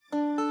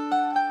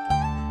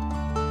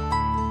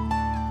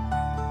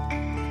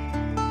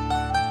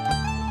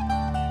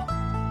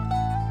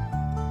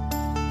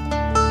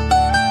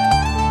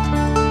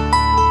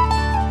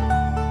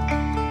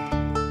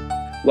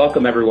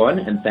Welcome, everyone,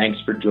 and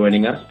thanks for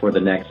joining us for the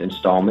next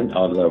installment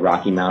of the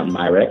Rocky Mountain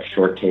MIREC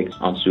Short Takes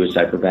on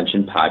Suicide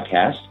Prevention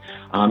podcast.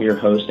 I'm your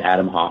host,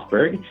 Adam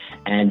Hoffberg,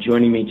 and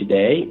joining me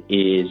today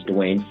is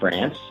Dwayne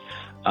France.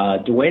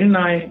 Dwayne and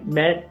I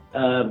met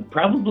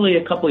probably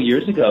a couple of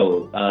years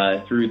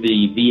ago through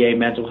the VA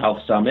Mental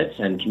Health Summits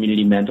and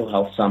Community Mental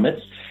Health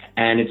Summits,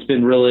 and it's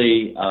been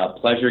really a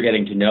pleasure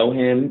getting to know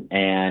him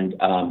and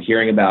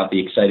hearing about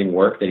the exciting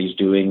work that he's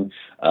doing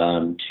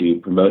to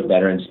promote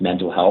veterans'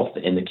 mental health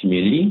in the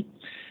community.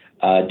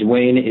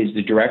 Dwayne is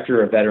the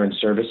Director of Veteran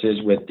Services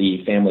with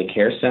the Family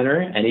Care Center,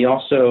 and he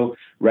also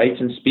writes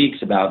and speaks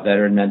about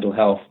veteran mental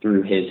health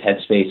through his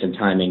Headspace and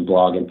Timing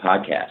blog and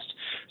podcast.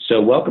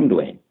 So welcome,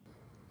 Dwayne.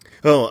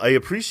 Oh, I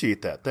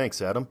appreciate that.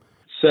 Thanks, Adam.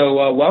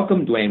 So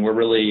welcome, Dwayne. We're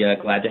really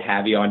glad to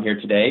have you on here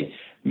today.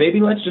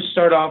 Maybe let's just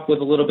start off with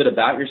a little bit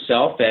about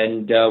yourself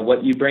and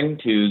what you bring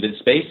to the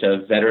space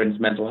of veterans'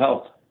 mental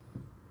health.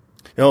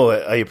 Oh,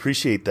 I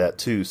appreciate that,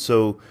 too.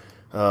 So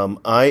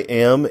I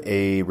am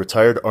a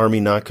retired Army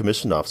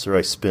non-commissioned officer.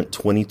 I spent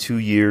 22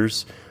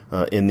 years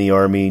in the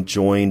Army,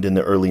 joined in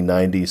the early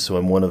 90s, so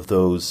I'm one of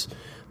those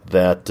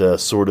that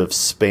sort of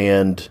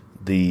spanned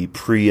the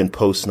pre- and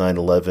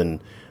post-9/11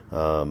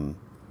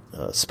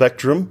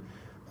 spectrum.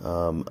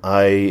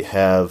 I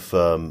have,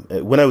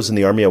 when I was in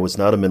the Army, I was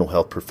not a mental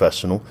health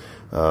professional.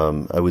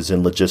 I was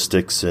in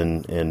logistics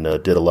and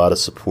did a lot of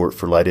support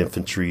for light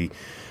infantry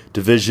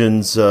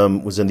divisions,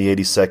 was in the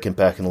 82nd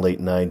back in the late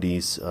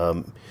 90s.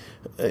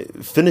 I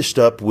finished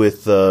up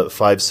with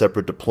 5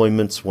 separate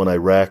deployments, one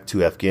Iraq,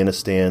 2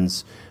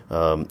 Afghanistan's,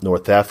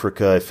 North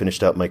Africa. I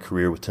finished out my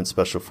career with 10th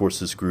Special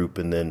Forces Group,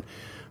 and then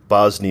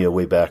Bosnia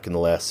way back in the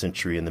last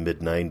century in the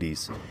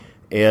mid-90s.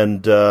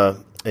 And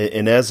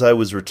as I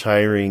was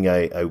retiring,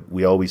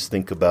 we always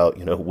think about,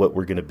 what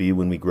we're going to be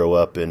when we grow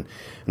up. And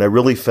I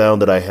really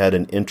found that I had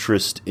an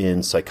interest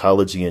in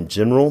psychology in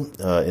general.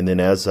 And then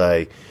as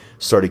I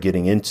started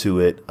getting into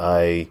it,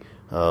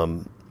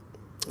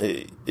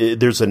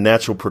 there's a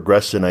natural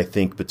progression, I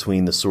think,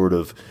 between the sort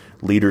of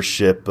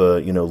leadership,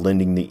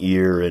 lending the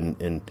ear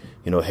and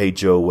hey,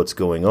 Joe, what's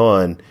going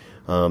on,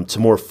 to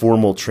more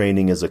formal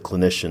training as a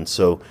clinician.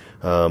 So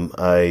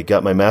I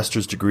got my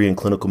master's degree in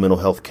clinical mental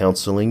health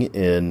counseling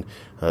in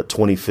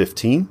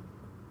 2015,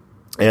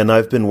 and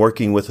I've been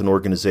working with an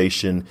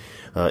organization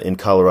in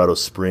Colorado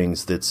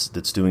Springs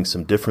that's doing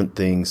some different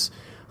things,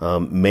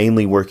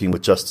 mainly working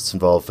with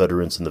justice-involved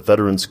veterans in the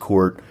Veterans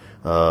Court.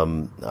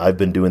 I've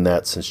been doing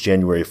that since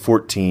January of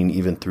 14,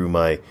 even through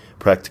my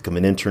practicum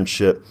and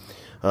internship,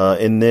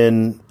 and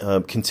then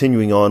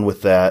continuing on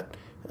with that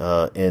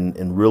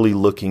and really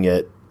looking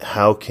at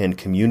how can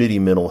community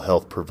mental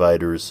health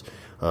providers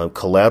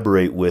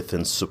collaborate with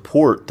and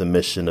support the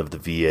mission of the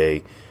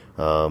VA,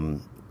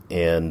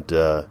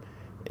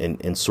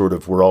 and sort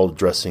of we're all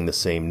addressing the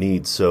same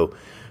needs. So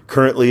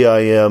currently I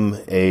am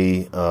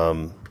a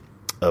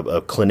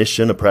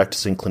clinician, a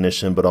practicing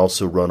clinician, but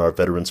also run our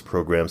veterans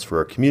programs for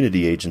our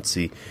community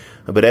agency.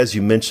 But as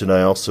you mentioned,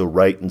 I also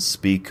write and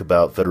speak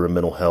about veteran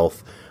mental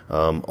health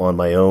on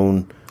my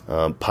own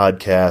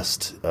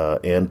podcast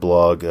and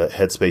blog,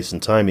 Headspace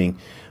and Timing,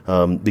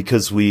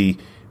 because we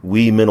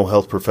mental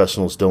health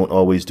professionals don't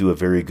always do a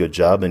very good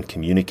job in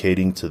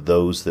communicating to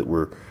those that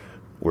we're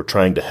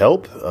trying to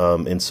help.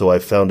 And so I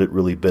found it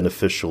really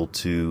beneficial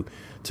to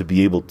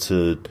be able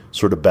to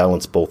sort of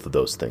balance both of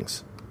those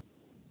things.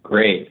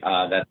 Great.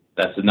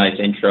 That's a nice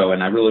intro,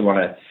 and I really want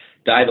to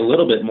dive a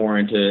little bit more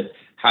into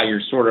how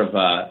you're sort of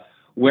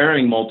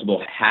wearing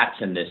multiple hats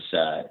in this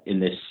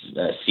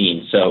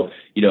scene. So,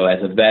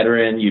 as a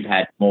veteran, you've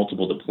had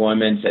multiple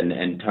deployments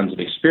and tons of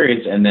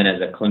experience, and then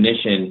as a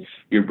clinician,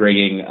 you're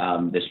bringing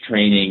this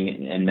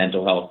training and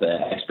mental health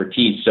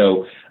expertise.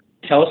 So,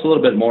 tell us a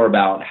little bit more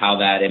about how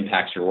that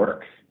impacts your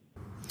work.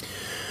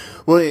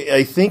 Well,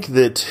 I think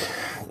that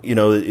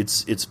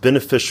it's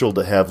beneficial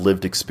to have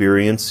lived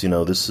experience.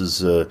 This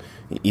is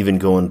even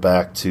going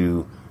back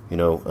to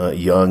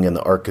Jung and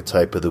the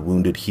archetype of the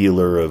wounded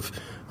healer of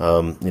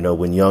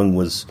when Jung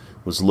was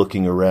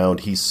looking around,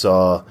 he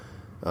saw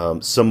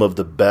some of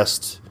the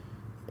best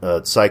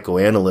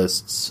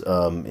psychoanalysts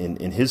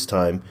in his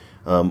time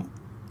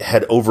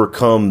had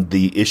overcome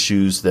the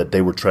issues that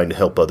they were trying to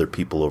help other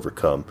people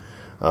overcome.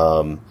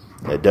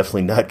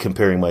 Definitely not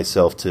comparing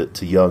myself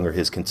to Jung or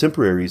his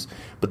contemporaries,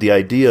 but the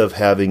idea of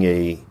having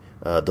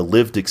the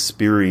lived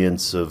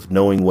experience of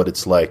knowing what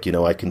it's like.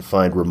 I can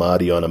find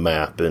Ramadi on a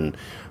map, and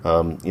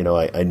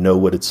I know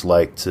what it's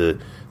like to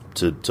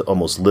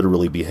almost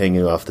literally be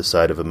hanging off the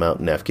side of a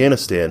mountain in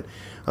Afghanistan.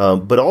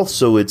 But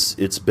also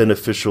it's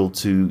beneficial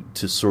to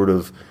sort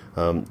of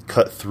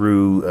cut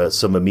through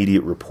some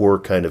immediate rapport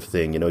kind of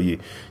thing. You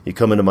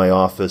come into my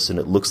office and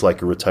it looks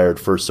like a retired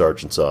first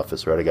sergeant's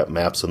office, right? I got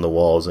maps on the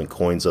walls and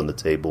coins on the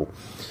table.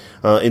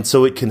 And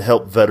so it can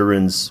help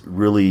veterans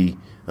really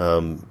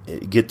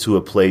get to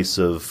a place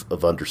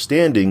of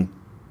understanding.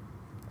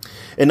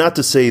 And not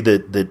to say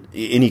that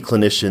any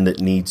clinician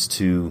that needs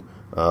to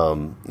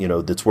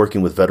that's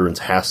working with veterans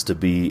has to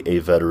be a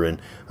veteran.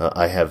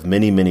 I have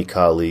many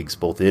colleagues,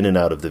 both in and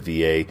out of the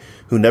VA,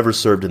 who never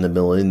served in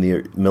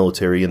the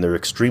military, and they're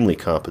extremely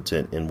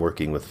competent in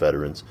working with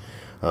veterans.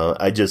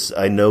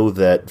 I know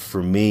that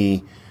for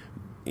me,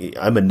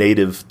 I'm a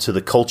native to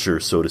the culture,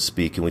 so to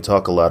speak, and we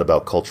talk a lot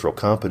about cultural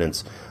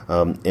competence.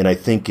 And I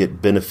think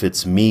it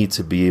benefits me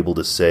to be able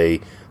to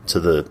say to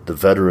the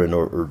veteran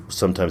or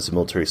sometimes the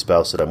military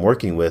spouse that I'm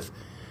working with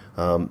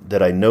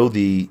that I know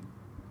the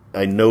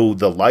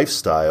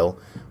lifestyle,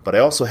 but I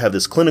also have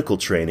this clinical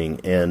training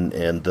and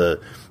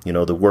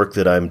the work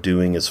that I'm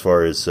doing as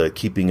far as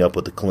keeping up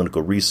with the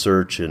clinical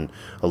research and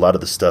a lot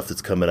of the stuff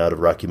that's coming out of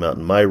Rocky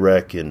Mountain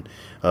MIRECC,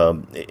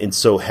 and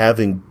so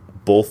having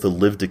both the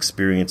lived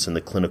experience and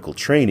the clinical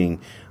training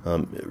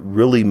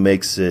really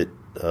makes it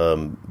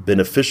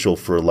beneficial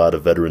for a lot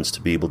of veterans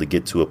to be able to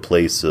get to a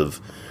place of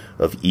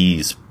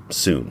ease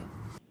soon.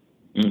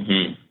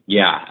 Mm-hmm.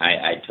 Yeah,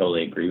 I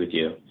totally agree with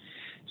you.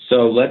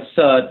 So let's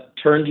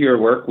turn to your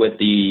work with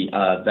the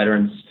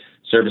Veterans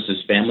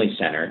Services Family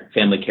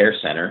Care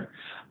Center.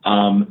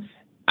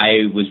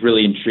 I was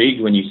really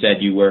intrigued when you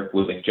said you work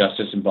with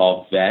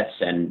justice-involved vets,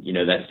 and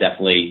that's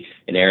definitely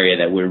an area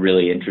that we're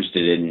really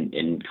interested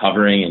in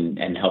covering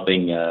and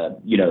helping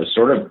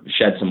sort of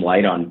shed some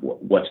light on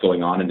what's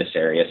going on in this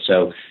area.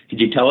 So could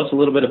you tell us a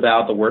little bit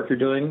about the work you're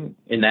doing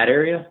in that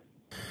area?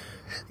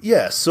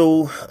 Yeah,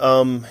 so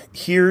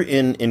here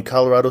in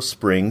Colorado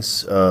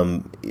Springs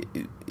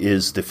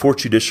is the 4th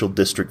Judicial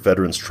District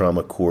Veterans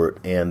Trauma Court,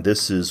 and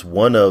this is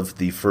one of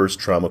the first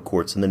trauma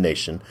courts in the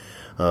nation.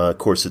 Of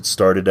course, it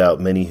started out,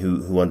 many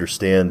who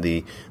understand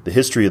the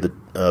history of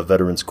the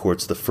Veterans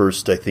Courts, the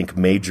first, I think,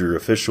 major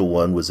official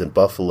one was in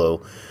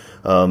Buffalo.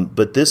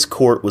 But this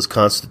court was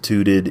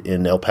constituted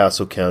in El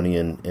Paso County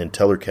and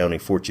Teller County,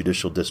 4th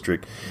Judicial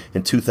District,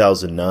 in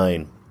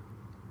 2009.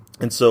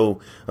 And so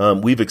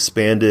we've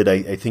expanded.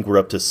 I think we're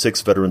up to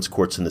 6 veterans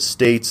courts in the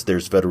states.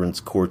 There's veterans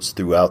courts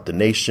throughout the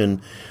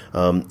nation.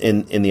 And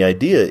the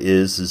idea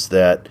is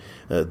that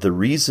the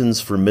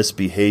reasons for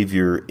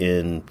misbehavior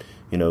in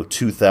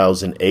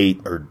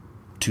 2008 or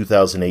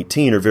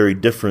 2018 are very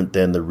different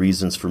than the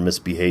reasons for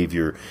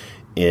misbehavior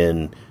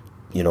in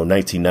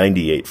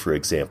 1998, for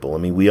example. I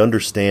mean, we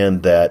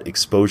understand that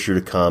exposure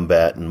to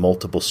combat and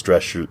multiple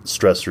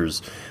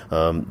stressors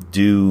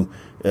do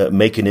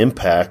make an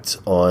impact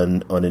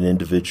on an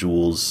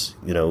individual's,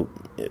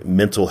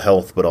 mental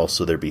health, but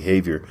also their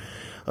behavior.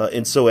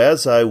 And so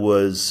as I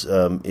was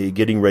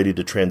getting ready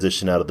to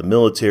transition out of the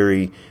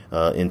military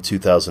in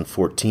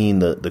 2014,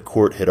 the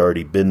court had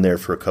already been there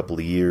for a couple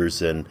of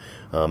years, and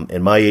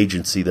my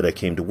agency that I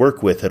came to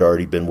work with had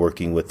already been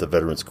working with the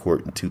Veterans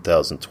Court in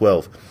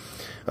 2012.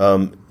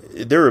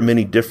 There are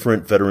many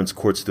different veterans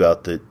courts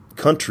throughout the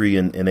country,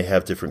 and they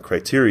have different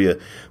criteria.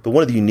 But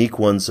one of the unique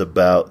ones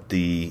about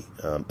the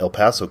El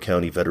Paso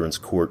County Veterans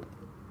Court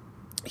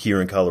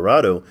here in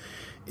Colorado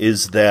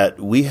is that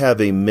we have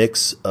a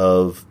mix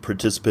of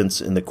participants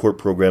in the court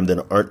program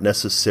that aren't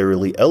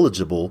necessarily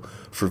eligible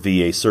for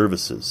VA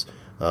services.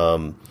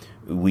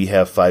 We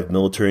have 5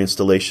 military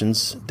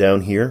installations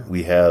down here.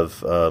 We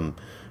have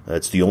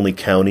it's the only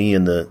county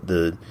in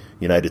the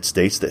United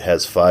States that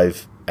has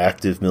 5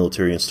 active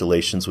military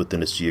installations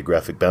within its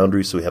geographic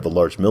boundaries, so we have a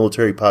large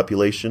military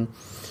population.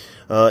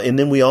 And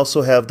then we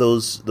also have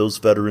those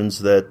veterans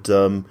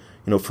that,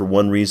 for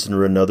one reason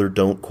or another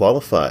don't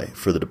qualify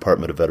for the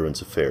Department of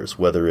Veterans Affairs,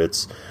 whether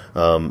it's,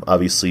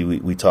 obviously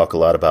we talk a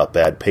lot about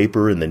bad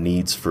paper and the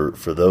needs for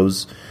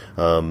those,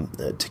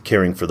 to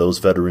caring for those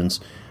veterans,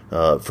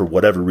 for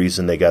whatever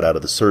reason they got out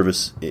of the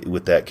service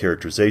with that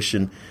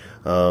characterization.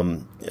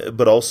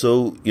 But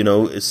also,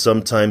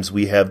 sometimes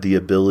we have the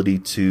ability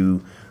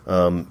to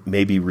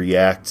maybe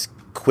react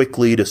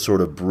quickly to sort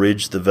of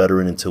bridge the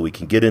veteran until we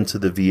can get into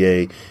the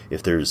VA.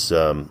 If there's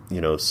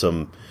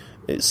some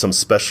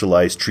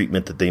specialized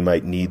treatment that they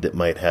might need that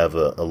might have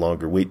a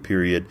longer wait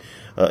period,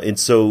 and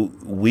so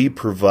we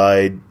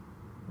provide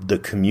the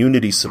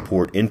community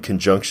support in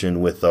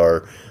conjunction with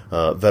our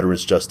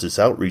Veterans Justice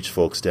Outreach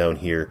folks down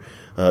here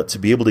to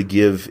be able to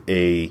give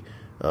a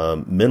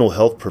mental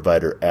health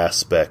provider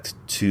aspect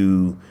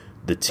to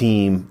the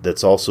team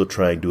that's also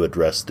trying to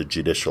address the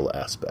judicial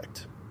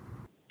aspect.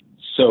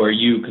 So are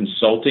you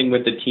consulting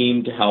with the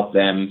team to help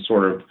them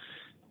sort of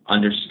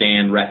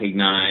understand,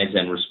 recognize,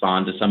 and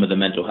respond to some of the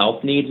mental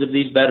health needs of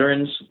these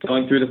veterans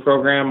going through the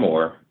program,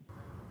 or?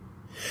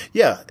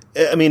 Yeah,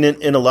 I mean,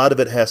 and a lot of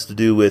it has to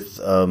do with,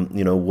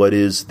 what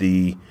is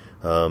the,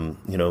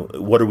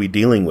 what are we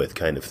dealing with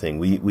kind of thing.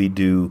 We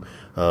do,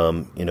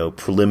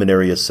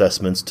 preliminary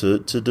assessments to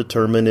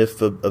determine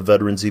if a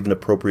veteran's even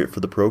appropriate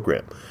for the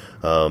program.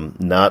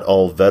 Not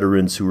all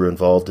veterans who are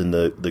involved in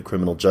the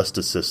criminal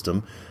justice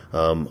system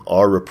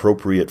are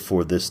appropriate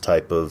for this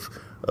type of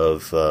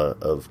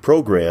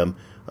program,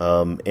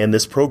 and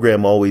this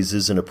program always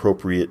isn't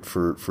appropriate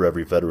for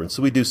every veteran.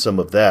 So we do some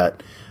of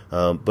that,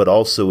 but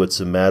also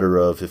it's a matter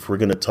of, if we're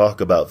going to talk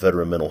about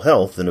veteran mental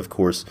health, then of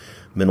course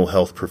mental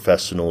health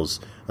professionals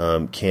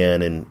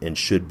can and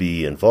should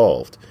be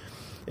involved.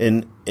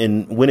 And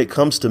when it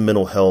comes to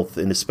mental health,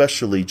 and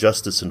especially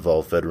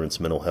justice-involved veterans'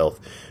 mental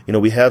health,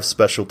 we have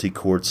specialty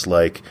courts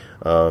like,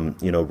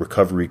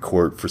 recovery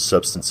court for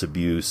substance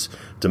abuse,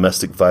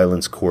 domestic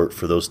violence court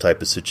for those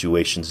type of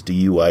situations,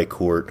 DUI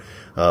court,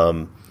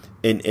 and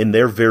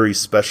they're very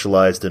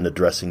specialized in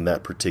addressing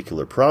that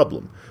particular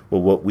problem.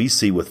 Well, what we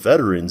see with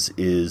veterans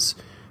is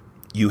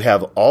you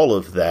have all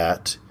of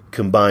that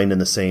combined in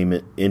the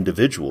same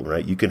individual,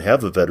 right? You can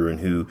have a veteran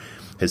who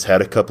has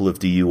had a couple of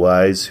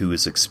DUIs, who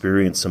has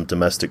experienced some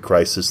domestic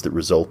crisis that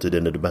resulted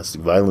in a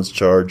domestic violence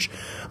charge,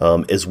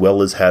 as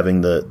well as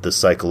having the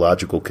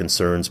psychological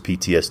concerns,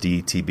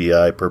 PTSD,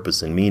 TBI,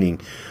 purpose and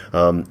meaning.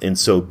 And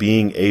so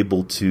being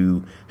able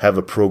to have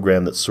a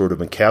program that sort of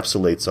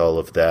encapsulates all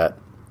of that,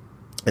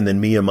 and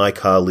then me and my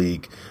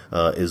colleague,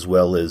 as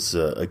well as,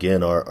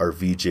 again, our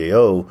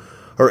VJO,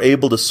 are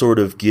able to sort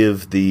of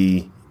give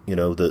the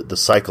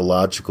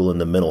psychological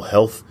and the mental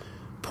health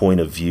point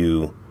of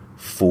view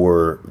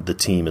for the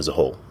team as a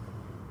whole.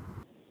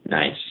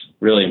 Nice.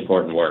 Really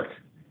important work.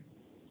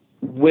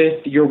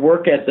 With your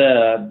work at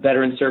the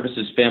Veteran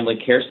Services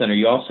Family Care Center,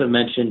 you also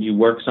mentioned you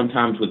work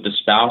sometimes with the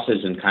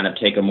spouses and kind of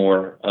take a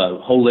more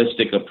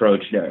holistic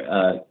approach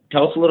there.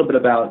 Tell us a little bit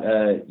about,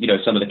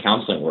 some of the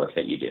counseling work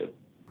that you do.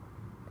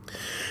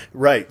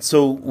 Right.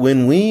 So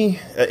when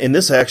and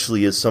this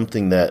actually is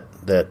something that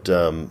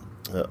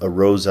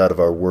arose out of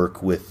our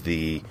work with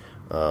the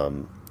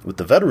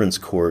Veterans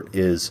Court,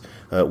 is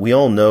we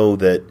all know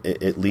that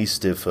at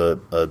least if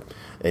an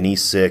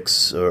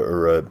E6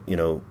 or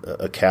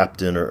a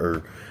captain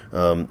or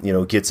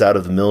gets out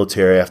of the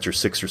military after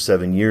 6 or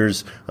 7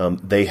 years,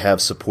 they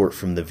have support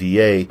from the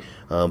VA.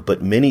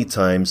 But many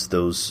times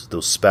those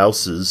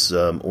spouses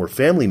or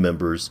family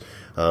members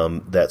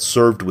that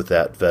served with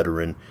that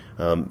veteran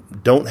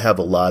don't have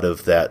a lot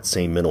of that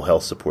same mental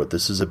health support.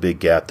 This is a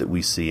big gap that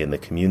we see in the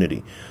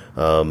community.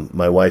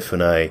 My wife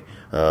and I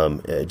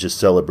just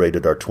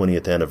celebrated our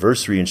 20th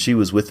anniversary, and she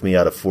was with me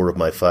out of 4 of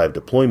my 5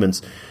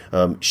 deployments.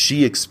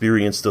 She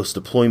experienced those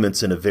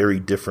deployments in a very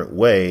different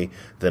way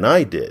than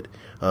I did.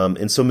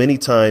 And so many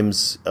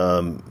times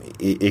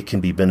it can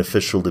be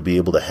beneficial to be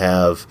able to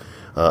have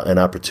an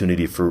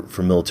opportunity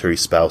for military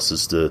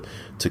spouses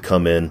to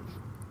come in.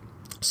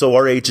 So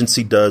our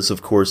agency does,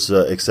 of course,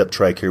 accept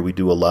TRICARE. We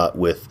do a lot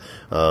with,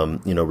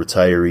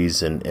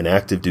 retirees and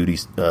active duty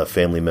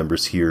family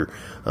members here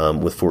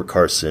with Fort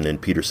Carson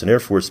and Peterson Air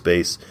Force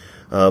Base.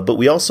 But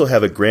we also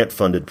have a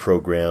grant-funded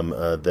program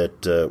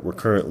that we're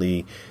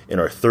currently in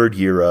our 3rd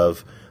year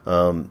of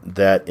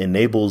that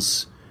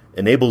enables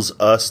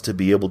us to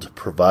be able to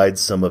provide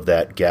some of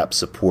that gap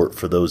support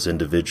for those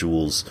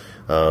individuals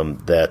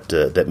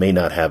that may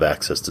not have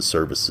access to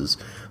services.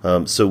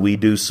 So we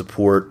do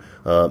support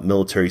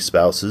military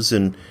spouses,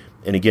 and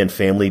again,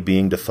 family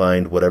being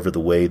defined whatever the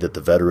way that the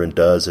veteran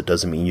does. It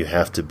doesn't mean you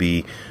have to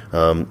be,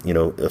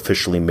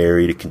 officially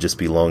married. It can just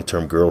be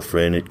long-term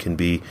girlfriend. It can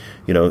be,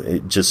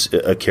 just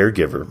a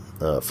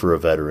caregiver for a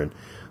veteran.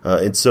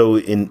 And so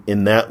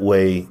in that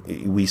way,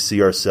 we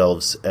see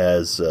ourselves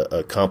as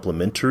a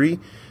complementary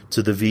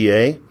to the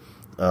VA.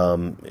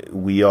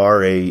 We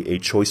are a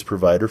choice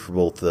provider for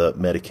both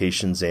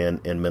medications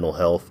and mental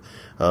health.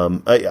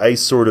 I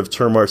sort of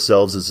term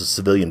ourselves as a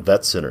civilian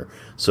vet center.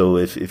 So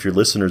if your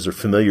listeners are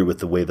familiar with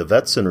the way the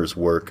vet centers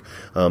work,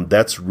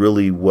 that's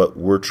really what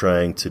we're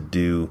trying to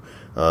do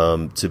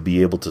to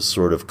be able to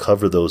sort of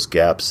cover those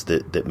gaps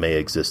that may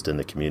exist in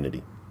the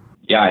community.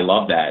 Yeah, I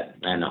love that.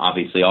 And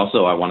obviously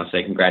also I want to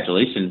say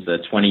congratulations.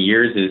 20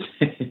 years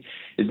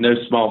is no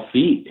small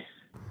feat.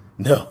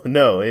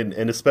 No, and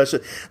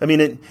especially, I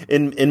mean,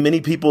 and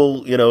many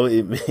people,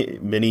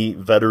 many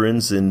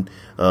veterans, and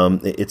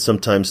it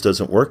sometimes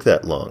doesn't work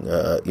that long,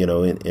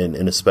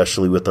 and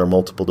especially with our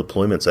multiple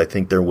deployments. I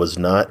think there was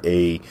not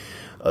a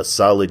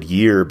solid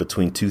year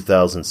between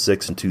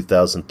 2006 and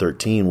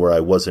 2013 where I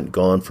wasn't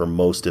gone for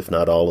most, if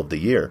not all, of the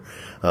year.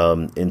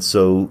 And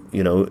so,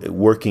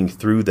 working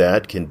through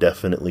that can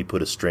definitely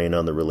put a strain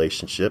on the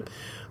relationship.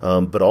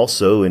 But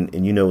also, and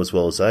as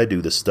well as I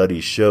do, the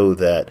studies show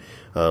that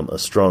a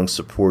strong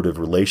supportive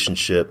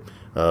relationship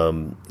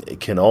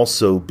can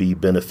also be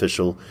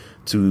beneficial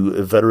to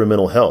veteran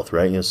mental health,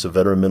 right? So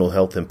veteran mental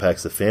health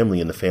impacts the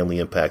family, and the family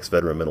impacts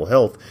veteran mental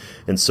health.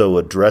 And so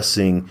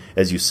addressing,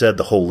 as you said,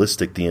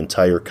 the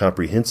entire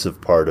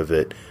comprehensive part of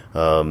it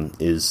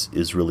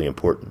is really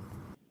important.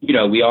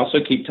 We also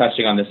keep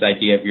touching on this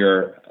idea of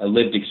your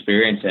lived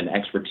experience and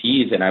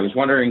expertise, and I was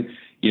wondering,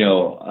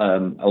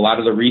 a lot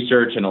of the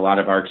research and a lot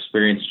of our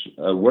experience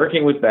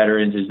working with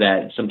veterans is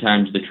that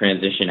sometimes the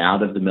transition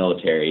out of the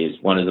military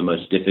is one of the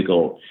most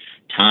difficult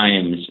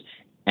times.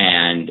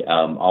 And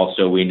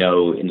also we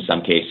know in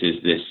some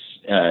cases this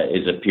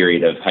is a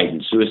period of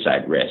heightened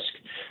suicide risk.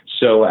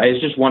 So I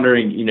was just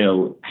wondering,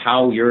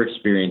 how your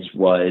experience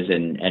was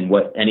and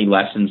what any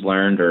lessons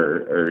learned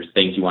or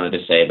things you wanted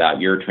to say about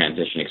your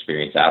transition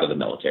experience out of the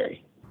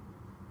military.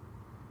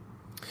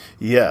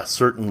 Yeah,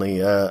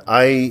 certainly.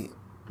 I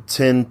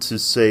tend to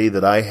say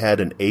that I had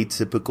an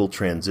atypical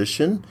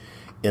transition.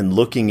 In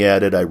looking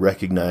at it, I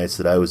recognized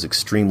that I was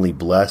extremely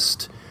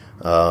blessed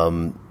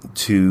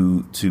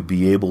to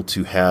be able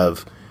to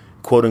have,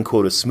 quote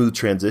unquote, a smooth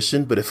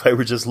transition. But if I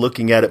were just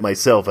looking at it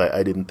myself,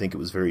 I didn't think it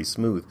was very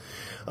smooth.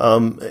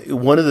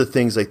 One of the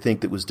things I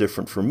think that was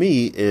different for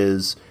me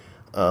is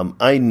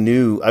I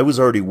knew I was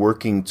already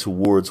working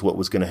towards what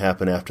was going to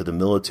happen after the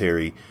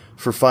military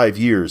for 5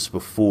 years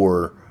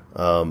before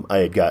I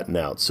had gotten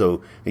out.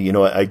 So,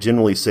 I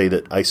generally say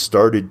that I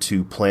started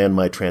to plan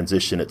my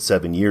transition at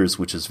 7 years,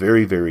 which is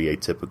very, very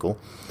atypical.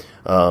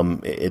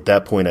 At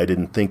that point, I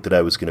didn't think that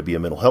I was going to be a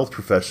mental health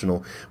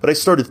professional, but I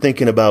started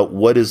thinking about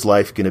what is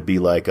life going to be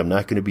like. I'm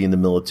not going to be in the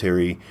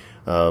military.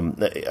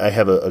 I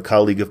have a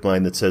colleague of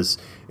mine that says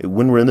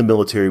when we're in the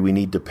military, we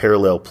need to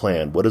parallel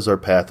plan. What is our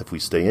path if we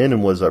stay in,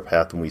 and what is our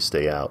path when we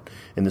stay out?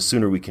 And the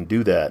sooner we can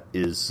do that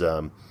is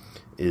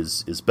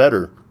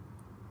better.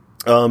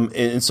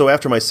 And so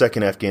after my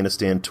second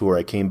Afghanistan tour,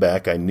 I came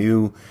back. I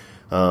knew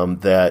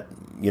that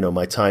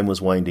my time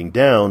was winding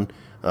down.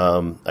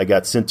 I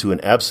got sent to an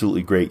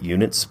absolutely great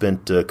unit,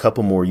 spent a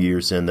couple more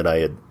years in than I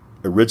had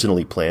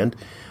originally planned,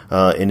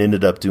 and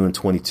ended up doing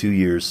 22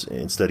 years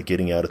instead of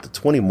getting out at the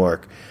 20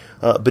 mark.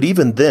 But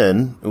even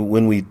then,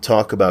 when we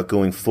talk about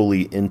going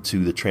fully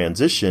into the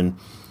transition,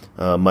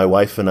 my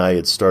wife and I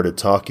had started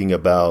talking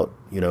about,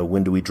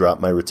 when do we drop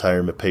my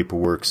retirement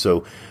paperwork?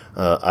 So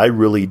I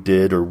really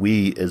did, or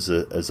we as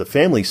a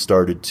family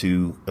started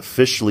to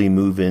officially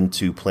move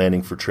into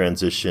planning for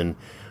transition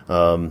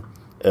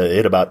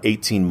at about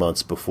 18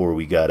 months before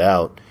we got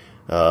out.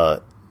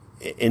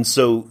 And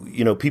so,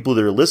 people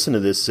that are listening to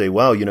this say,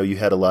 wow, you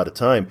had a lot of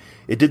time.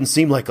 It didn't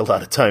seem like a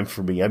lot of time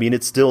for me. I mean,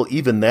 it's still,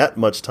 even that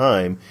much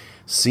time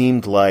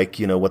seemed like,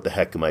 what the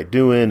heck am I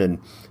doing? And,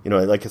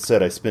 like I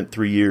said, I spent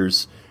 3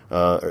 years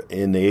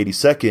in the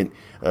 82nd.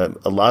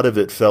 A lot of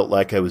it felt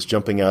like I was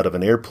jumping out of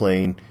an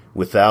airplane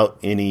without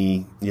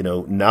any,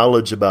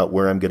 knowledge about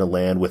where I'm going to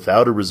land,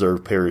 without a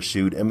reserve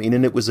parachute. I mean,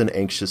 and it was an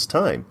anxious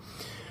time.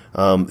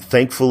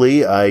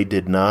 Thankfully, I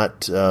did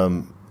not.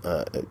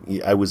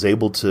 I was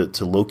able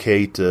to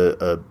locate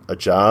a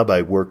job.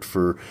 I worked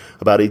for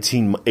about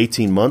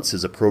 18 months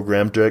as a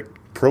program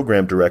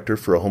director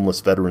for a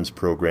homeless veterans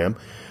program,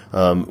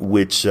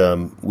 which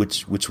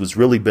was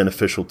really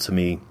beneficial to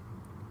me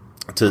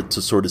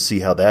to sort of see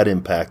how that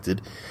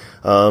impacted.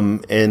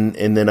 And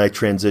then I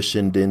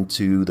transitioned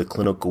into the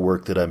clinical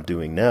work that I'm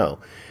doing now.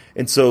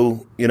 And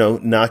so,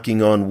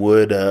 knocking on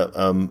wood,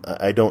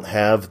 I don't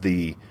have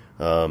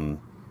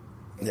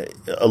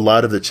a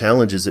lot of the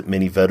challenges that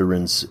many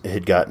veterans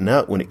had gotten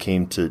out when it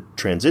came to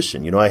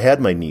transition. I had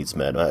my needs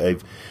met.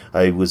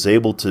 I was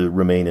able to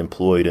remain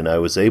employed, and I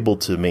was able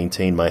to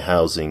maintain my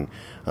housing,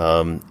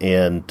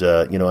 and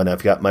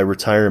I've got my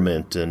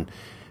retirement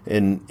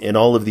and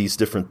all of these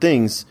different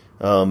things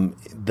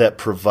that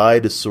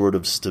provide a sort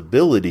of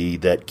stability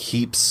that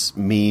keeps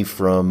me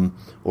from,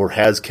 or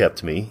has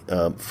kept me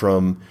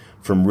from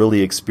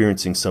really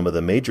experiencing some of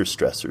the major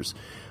stressors.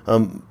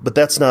 But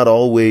that's not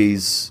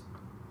always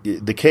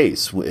the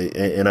case,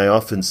 and I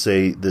often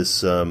say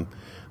this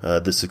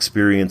this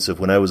experience of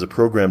when I was a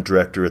program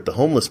director at the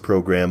homeless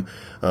program.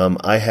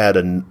 I had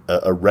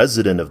a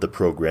resident of the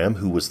program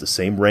who was the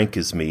same rank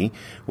as me,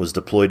 was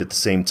deployed at the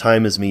same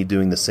time as me,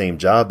 doing the same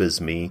job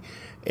as me,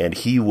 and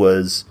he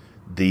was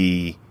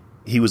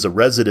a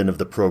resident of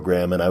the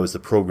program, and I was the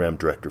program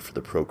director for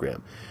the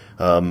program.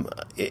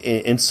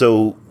 And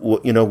so,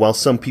 while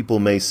some people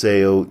may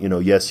say, oh,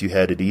 yes, you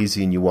had it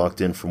easy and you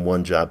walked in from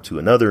one job to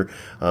another,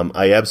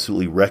 I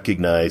absolutely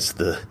recognize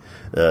the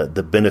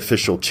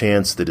beneficial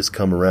chance that has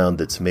come around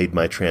that's made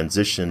my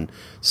transition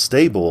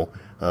stable.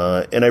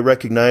 And I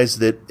recognize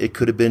that it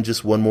could have been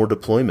just one more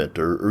deployment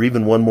or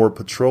even one more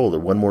patrol or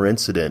one more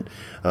incident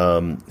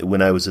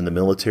when I was in the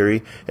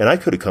military, and I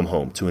could have come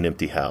home to an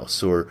empty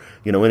house, or,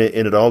 and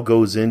it all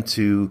goes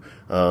into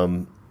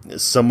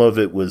some of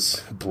it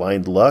was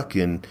blind luck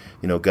and,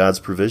 God's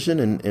provision,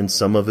 and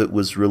some of it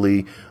was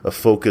really a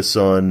focus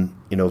on,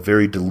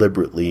 very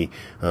deliberately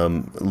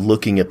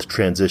looking at the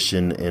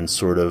transition and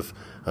sort of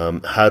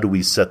how do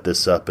we set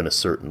this up in a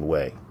certain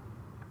way.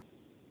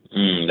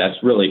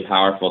 That's really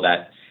powerful,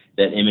 that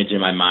image in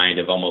my mind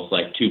of almost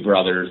like two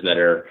brothers that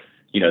are,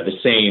 the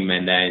same,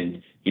 and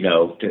then,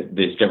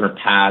 there's different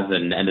paths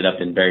and ended up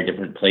in very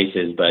different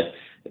places, but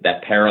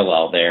that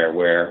parallel there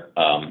where,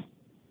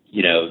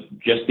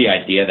 just the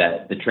idea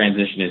that the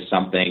transition is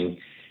something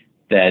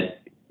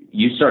that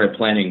you started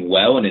planning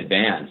well in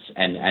advance.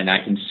 And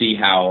I can see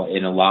how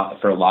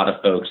for a lot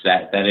of folks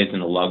that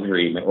isn't a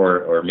luxury,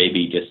 or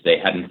maybe just they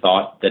hadn't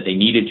thought that they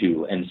needed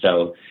to. And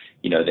so,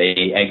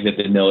 they exit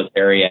the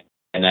military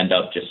and end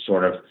up just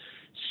sort of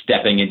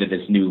stepping into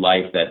this new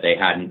life that they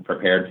hadn't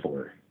prepared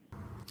for.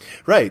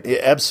 Right,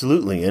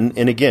 absolutely, and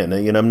again,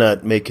 I'm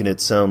not making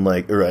it sound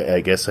like, or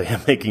I guess I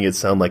am making it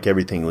sound like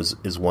everything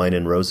is wine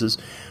and roses,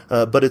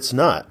 but it's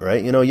not,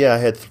 right? I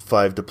had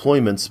 5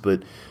 deployments,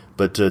 but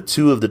But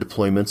two of the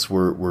deployments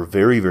were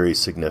very, very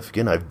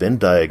significant. I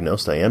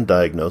am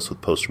diagnosed with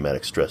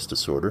post-traumatic stress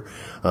disorder.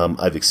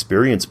 I've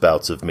experienced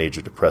bouts of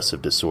major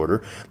depressive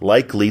disorder.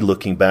 Likely,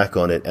 looking back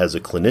on it as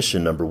a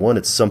clinician, number one,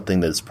 it's something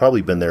that's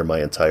probably been there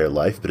my entire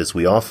life. But as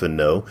we often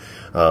know,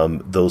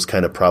 those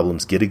kind of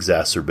problems get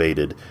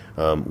exacerbated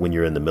when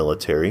you're in the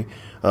military.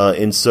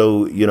 And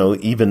so,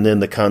 even then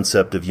the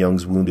concept of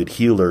Jung's wounded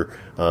healer,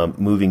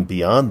 moving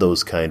beyond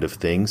those kind of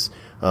things.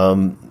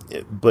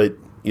 But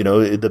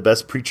the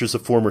best preacher's a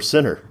former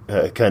sinner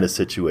kind of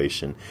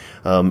situation.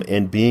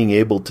 And being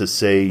able to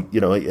say,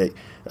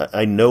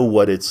 I know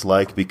what it's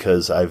like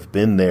because I've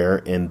been there,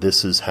 and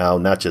this is how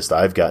not just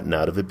I've gotten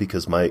out of it,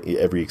 because my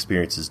every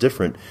experience is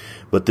different,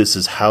 but this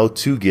is how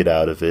to get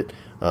out of it.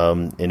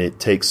 And it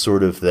takes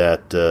sort of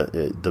that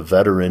the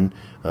veteran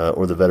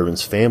or the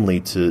veteran's family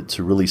to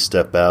really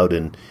step out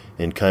and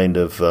kind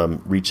of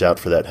reach out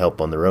for that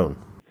help on their own.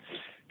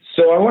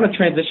 So I want to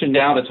transition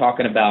now to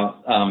talking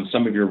about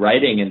some of your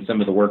writing and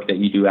some of the work that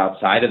you do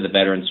outside of the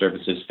Veteran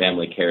Services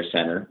Family Care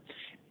Center.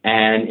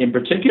 And in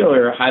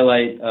particular,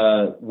 highlight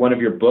one of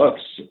your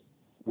books,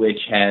 which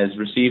has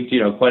received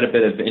quite a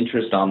bit of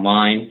interest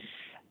online.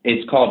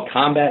 It's called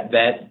Combat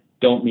Vet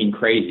Don't Mean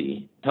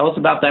Crazy. Tell us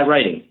about that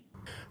writing.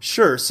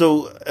 Sure.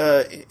 So,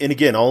 and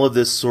again, all of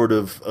this sort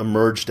of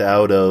emerged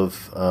out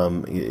of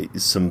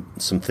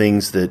some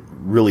things that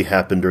really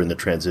happened during the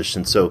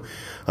transition. So,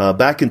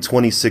 back in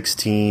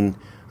 2016,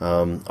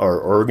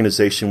 our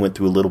organization went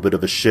through a little bit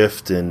of a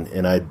shift,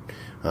 and I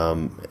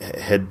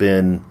had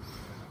been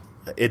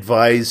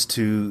advised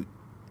to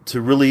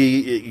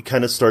really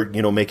kind of start,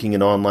 making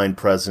an online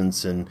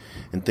presence and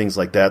things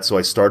like that. So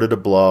I started a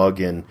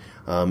blog, and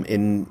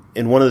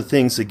one of the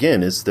things,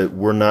 again, is that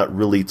we're not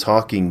really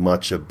talking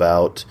much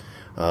about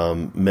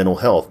mental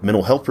health.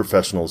 Mental health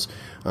professionals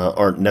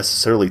aren't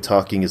necessarily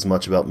talking as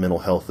much about mental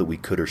health that we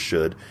could or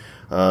should.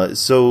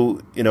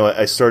 So,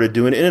 I started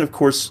doing it. And of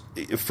course,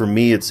 for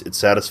me, it's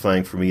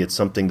satisfying for me. It's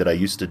something that I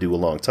used to do a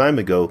long time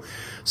ago.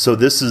 So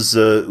this is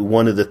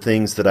one of the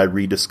things that I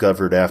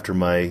rediscovered after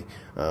my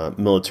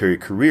military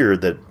career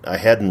that I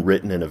hadn't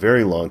written in a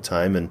very long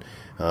time, and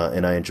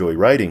I enjoy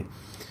writing.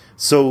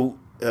 So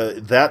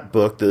that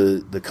book,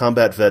 the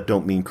Combat Vet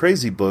Don't Mean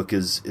Crazy book,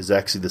 is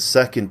actually the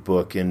second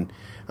book, and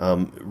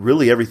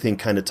really everything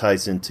kind of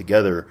ties in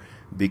together,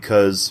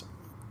 because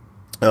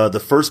the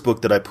first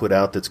book that I put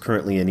out that's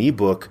currently an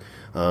ebook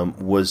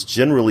was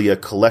generally a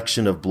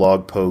collection of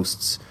blog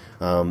posts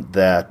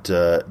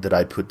that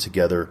I put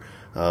together.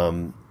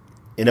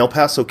 In El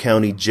Paso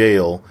County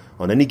Jail,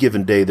 on any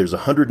given day, there's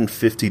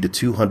 150 to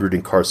 200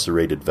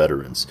 incarcerated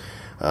veterans.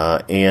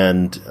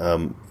 Again,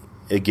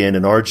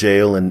 in our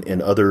jail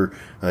and other,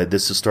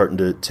 this is starting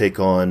to take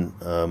on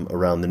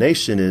around the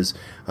nation, is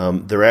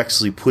they're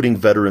actually putting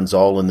veterans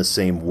all in the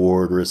same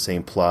ward or the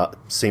same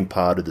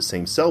pod or the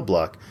same cell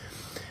block.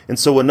 And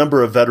so a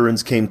number of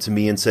veterans came to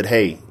me and said,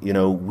 hey,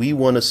 we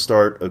want to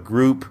start a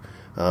group,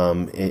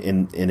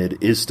 and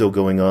it is still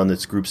going on.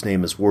 This group's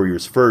name is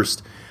Warriors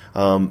First.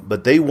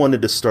 But they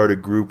wanted to start a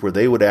group where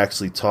they would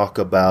actually talk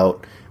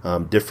about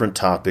different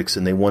topics,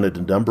 and they wanted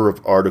a number of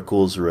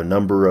articles or a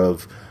number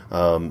of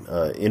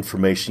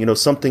information,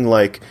 something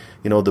like,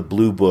 the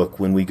Blue Book,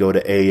 when we go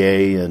to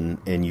AA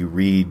and you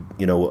read,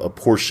 a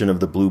portion of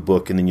the Blue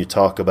Book, and then you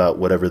talk about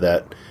whatever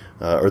that,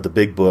 or the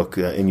Big Book,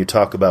 and you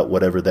talk about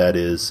whatever that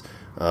is,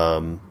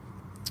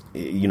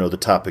 the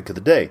topic of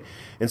the day.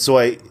 And so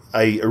I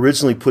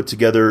originally put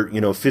together,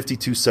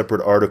 52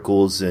 separate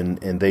articles, and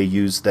they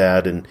used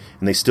that, and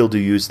they still do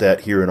use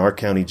that here in our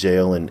county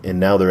jail, and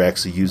now they're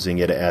actually using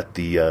it at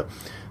the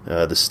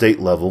state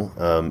level,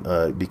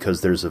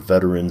 because there's a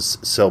veterans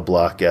cell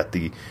block at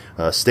the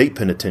state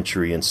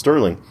penitentiary in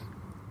Sterling.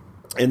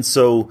 And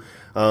so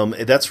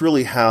that's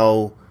really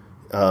how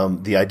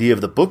the idea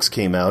of the books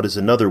came out, is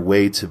another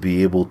way to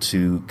be able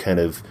to kind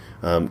of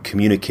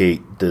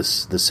communicate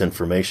this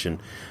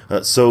information.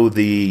 So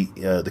the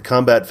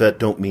Combat Vet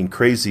Don't Mean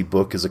Crazy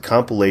book is a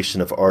compilation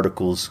of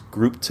articles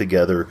grouped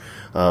together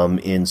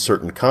in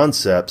certain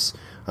concepts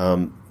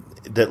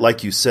that,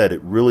 like you said,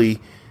 it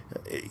really,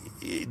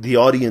 the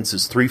audience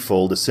is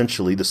threefold,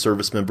 essentially, the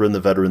service member and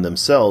the veteran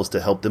themselves, to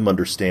help them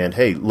understand,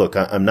 hey, look,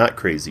 I'm not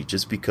crazy.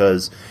 Just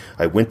because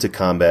I went to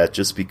combat,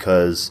 just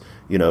because,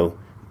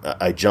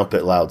 I jump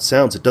at loud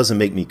sounds, it doesn't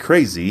make me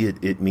crazy.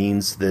 It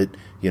means that,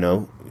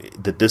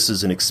 that this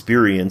is an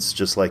experience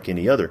just like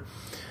any other.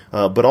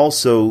 But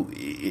also,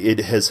 it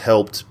has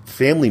helped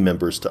family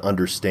members to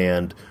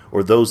understand,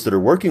 or those that are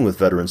working with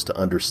veterans to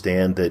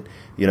understand, that,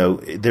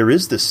 there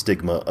is this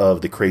stigma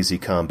of the crazy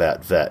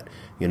combat vet.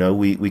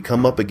 We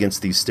come up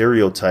against these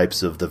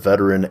stereotypes of the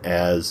veteran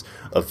as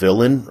a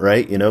villain,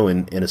 right?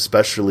 And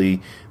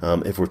especially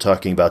if we're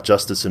talking about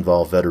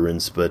justice-involved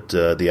veterans, but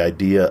the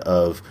idea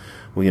of,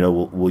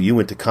 well, you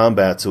went to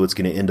combat, so it's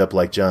going to end up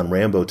like John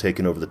Rambo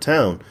taking over the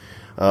town.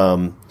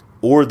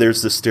 Or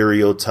there's the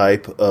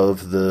stereotype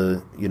of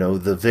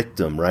the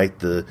victim, right?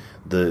 The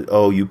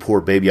oh, you poor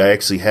baby. I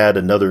actually had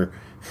another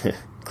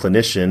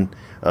clinician,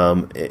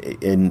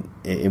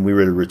 and we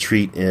were at a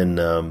retreat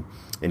in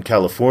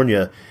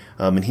California,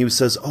 And he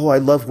says, "Oh, I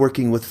love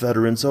working with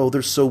veterans. Oh,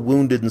 they're so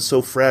wounded and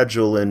so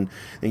fragile, and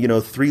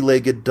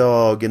three-legged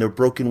dog and a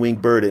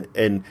broken-winged bird."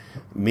 And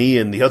me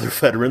and the other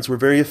veterans were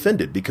very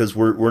offended because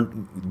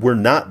we're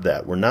not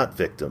that. We're not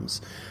victims.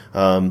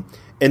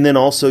 And then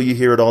also you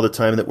hear it all the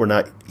time that we're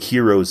not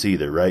heroes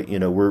either, right?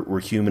 We're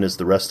human as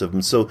the rest of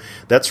them. So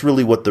that's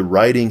really what the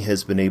writing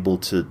has been able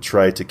to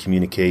try to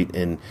communicate,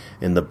 and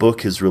the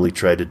book has really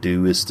tried to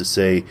do, is to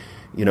say,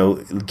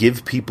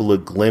 give people a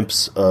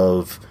glimpse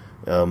of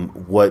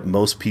what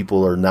most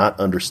people are not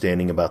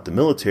understanding about the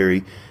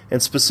military,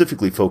 and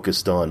specifically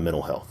focused on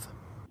mental health.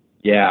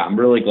 Yeah, I'm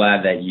really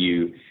glad that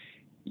you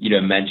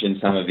mentioned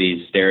some of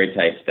these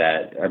stereotypes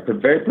that are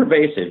very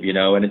pervasive,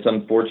 and it's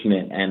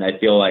unfortunate. And I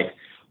feel like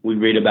we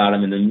read about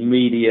them in the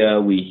media.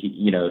 We,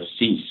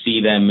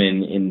 see them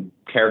in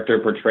character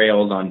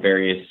portrayals on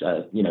various,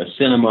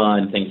 cinema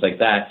and things like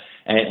that.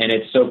 And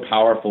it's so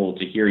powerful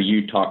to hear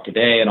you talk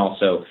today, and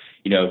also,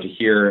 to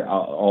hear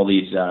all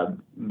these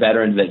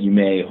veterans that you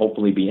may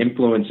hopefully be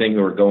influencing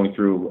who are going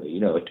through,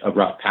 a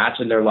rough patch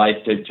in their life,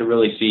 to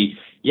really see,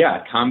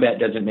 yeah, combat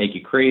doesn't make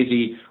you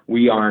crazy.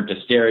 We aren't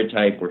a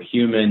stereotype. We're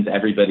humans.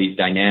 Everybody's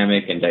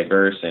dynamic and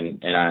diverse.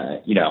 And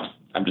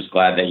I'm just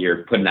glad that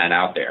you're putting that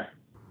out there.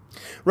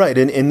 Right,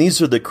 and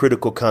these are the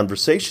critical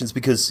conversations,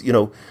 because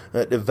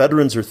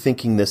veterans are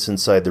thinking this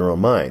inside their own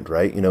mind,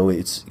 right?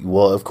 It's,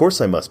 well, of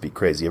course I must be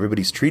crazy.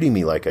 Everybody's treating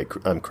me like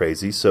I'm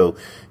crazy, so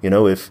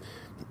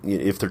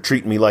if they're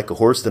treating me like a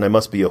horse, then I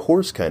must be a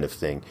horse, kind of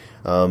thing.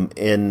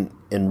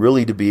 And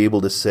really to be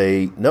able to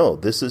say, no,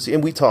 this is,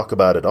 and we talk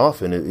about it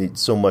often,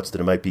 it's so much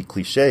that it might be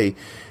cliche.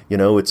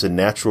 It's a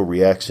natural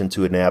reaction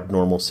to an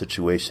abnormal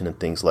situation and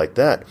things like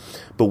that.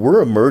 But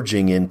we're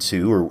emerging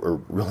into,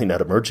 or really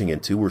not emerging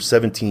into, we're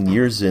 17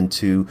 years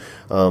into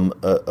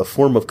a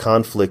form of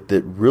conflict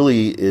that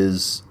really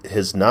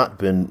has not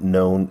been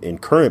known in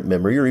current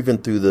memory, or even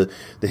through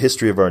the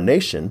history of our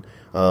nation.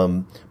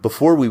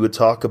 Before, we would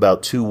talk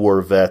about two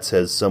war vets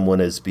as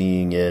someone as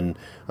being in,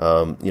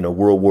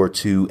 World War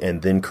II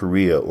and then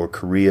Korea, or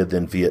Korea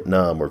then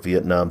Vietnam, or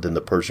Vietnam then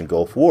the Persian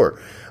Gulf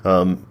War.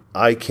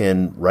 I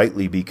can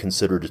rightly be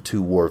considered a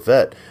two-war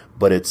vet,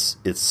 but it's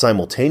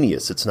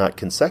simultaneous. It's not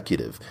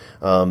consecutive,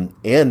 and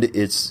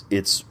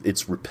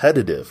it's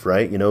repetitive,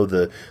 right?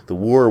 The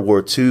World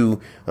War II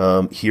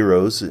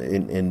heroes,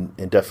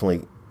 and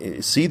definitely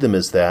see them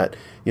as that.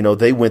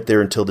 They went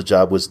there until the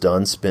job was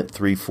done, spent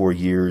 3-4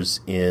 years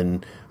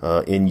in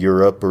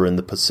Europe or in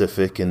the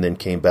Pacific, and then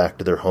came back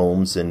to their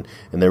homes, and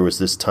there was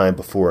this time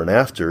before and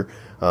after.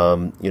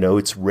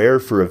 It's rare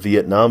for a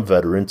Vietnam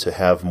veteran to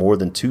have more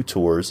than 2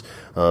 tours,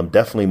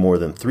 definitely more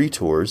than 3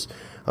 tours.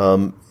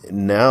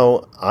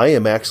 Now I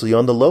am actually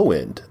on the low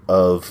end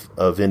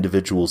of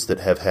individuals that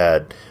have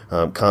had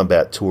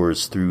combat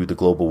tours through the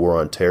global war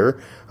on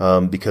terror,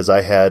 because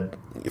I had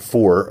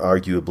 4,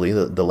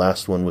 arguably. The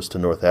last one was to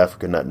North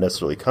Africa, not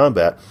necessarily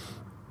combat,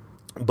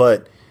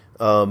 but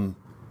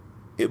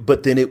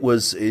then it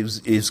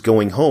was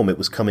going home. It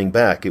was coming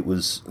back. It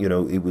was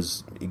it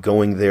was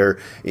going there,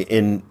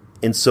 and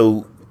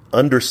so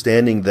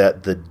understanding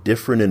that the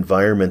different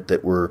environment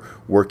that we're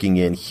working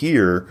in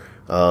here,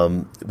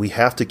 we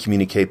have to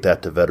communicate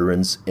that to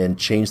veterans and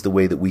change the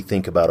way that we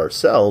think about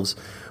ourselves,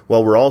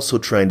 while we're also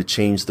trying to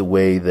change the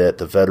way that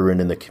the veteran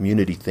and the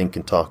community think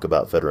and talk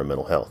about veteran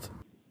mental health.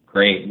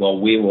 Great. Well,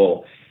 we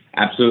will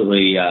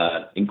absolutely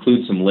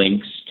include some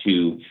links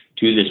to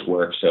this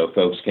work so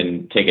folks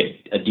can take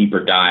a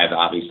deeper dive.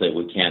 Obviously,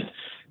 we can't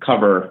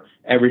cover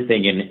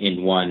everything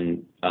in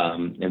one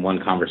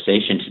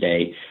conversation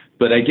today.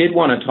 But I did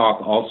want to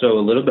talk also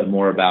a little bit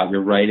more about your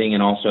writing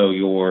and also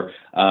your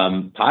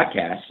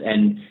podcast.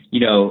 And,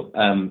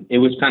 it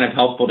was kind of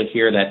helpful to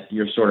hear that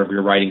your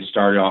writing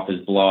started off as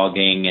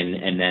blogging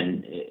and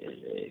then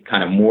it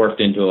kind of morphed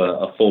into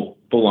a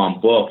full-on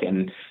book.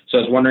 And so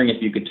I was wondering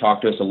if you could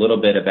talk to us a little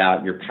bit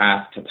about your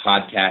path to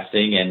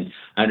podcasting. And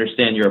I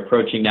understand you're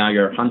approaching now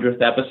your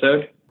 100th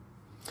episode.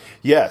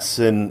 Yes,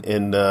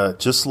 and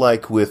just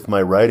like with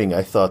my writing,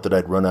 I thought that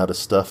I'd run out of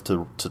stuff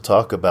to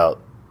talk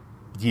about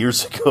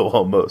years ago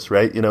almost,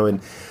 right?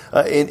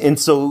 And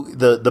so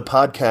the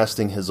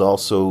podcasting has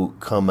also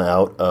come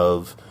out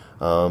of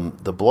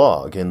the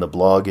blog, and the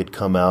blog had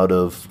come out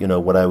of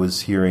what I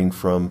was hearing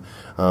from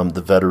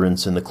the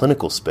veterans in the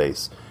clinical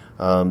space.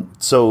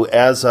 So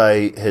as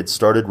I had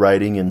started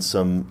writing, and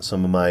some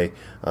of my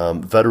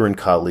veteran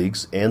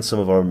colleagues and some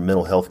of our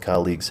mental health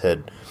colleagues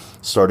had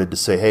started to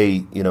say,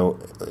 hey,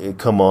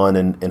 come on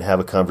and have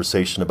a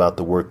conversation about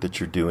the work that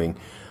you're doing.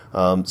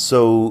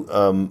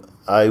 So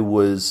I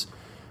was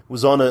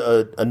on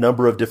a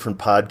number of different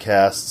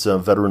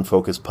podcasts,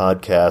 veteran-focused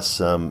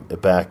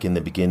podcasts, back in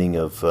the beginning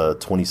of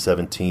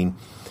 2017.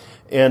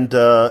 And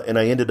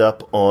I ended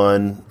up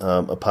on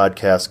a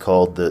podcast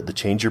called the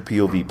Change Your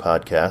POV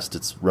podcast.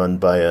 It's run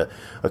by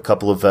a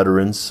couple of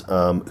veterans,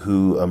 a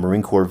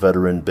Marine Corps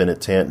veteran,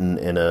 Bennett Tanton,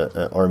 and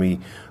an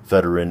Army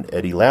veteran,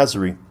 Eddie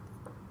Lazary.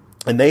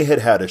 And they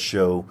had a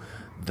show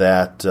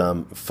that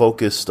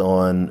focused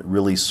on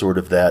really sort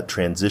of that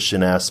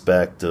transition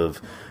aspect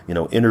of,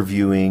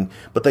 interviewing,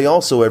 but they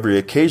also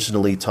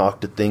occasionally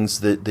talk to things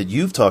that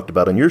you've talked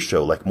about on your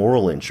show, like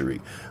moral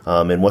injury,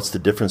 and what's the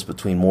difference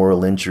between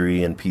moral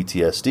injury and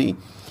PTSD.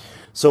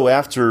 So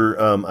after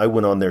I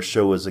went on their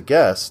show as a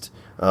guest,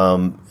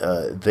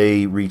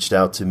 they reached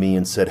out to me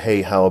and said,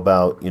 "Hey, how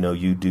about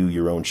you do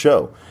your own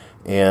show?"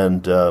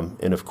 And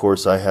of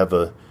course, I have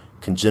a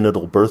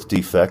congenital birth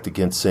defect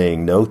against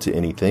saying no to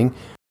anything.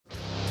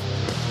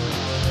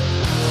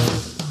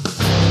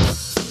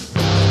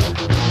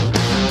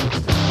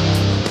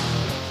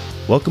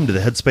 Welcome to the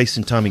Headspace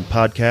and Timing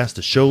Podcast,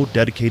 a show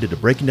dedicated to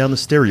breaking down the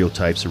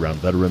stereotypes around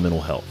veteran mental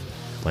health.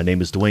 My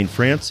name is Dwayne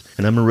France,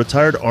 and I'm a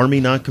retired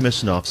Army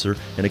non-commissioned officer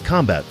and a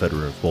combat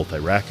veteran of both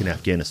Iraq and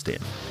Afghanistan.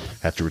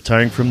 After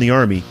retiring from the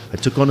Army, I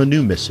took on a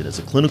new mission as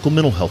a clinical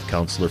mental health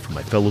counselor for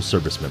my fellow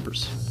service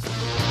members.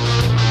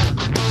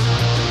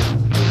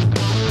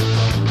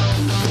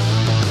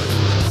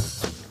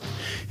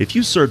 If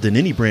you served in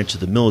any branch of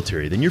the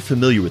military, then you're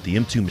familiar with the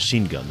M2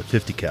 machine gun, the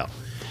 50 cal.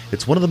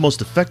 It's one of the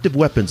most effective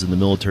weapons in the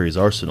military's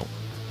arsenal.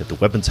 If the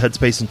weapon's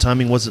headspace and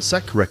timing wasn't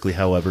set correctly,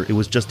 however, it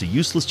was just a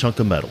useless chunk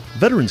of metal.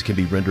 Veterans can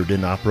be rendered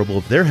inoperable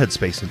if their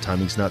headspace and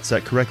timing's not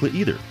set correctly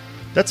either.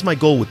 That's my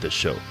goal with this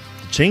show,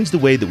 to change the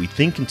way that we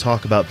think and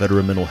talk about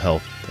veteran mental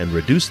health and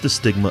reduce the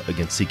stigma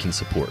against seeking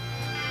support.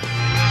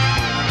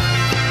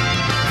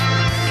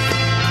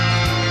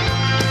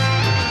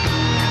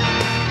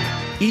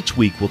 Each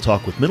week, we'll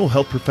talk with mental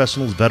health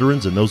professionals,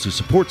 veterans, and those who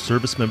support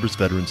service members,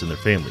 veterans, and their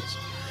families.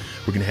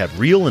 We're going to have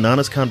real and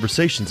honest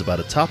conversations about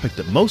a topic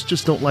that most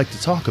just don't like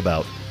to talk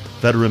about,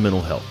 veteran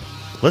mental health.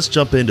 Let's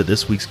jump into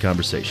this week's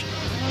conversation.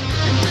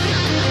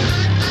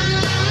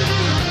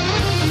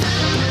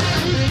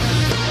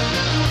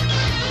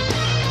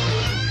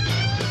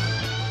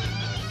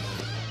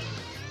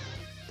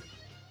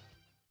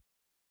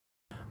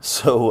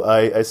 So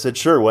I said,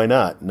 sure, why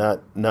not?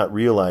 Not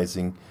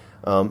realizing,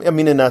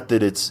 and not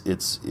that it's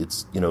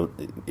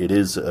it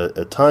is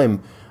a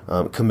time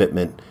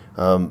commitment.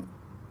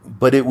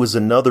 But it was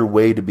another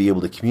way to be able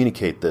to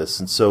communicate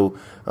this. And so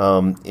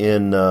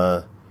in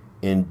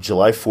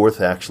July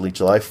 4th,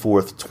 July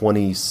 4th,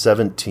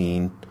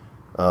 2017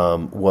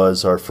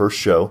 was our first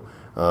show.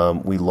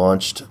 We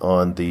launched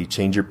on the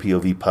Change Your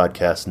POV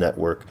podcast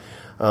network.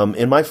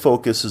 And my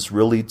focus is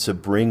really to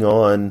bring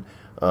on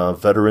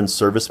veteran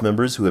service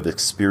members who have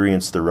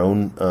experienced their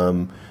own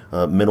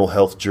mental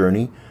health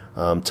journey,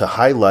 to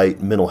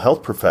highlight mental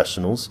health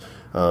professionals,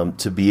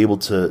 to be able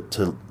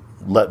to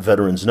let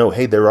veterans know,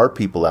 hey, there are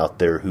people out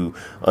there who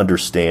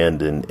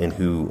understand and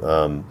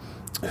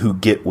who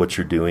get what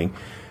you're doing,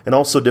 and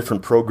also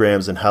different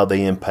programs and how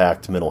they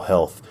impact mental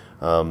health.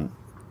 And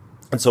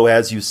so,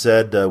 as you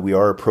said, we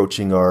are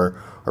approaching our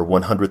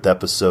 100th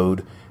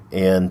episode,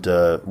 and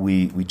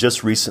we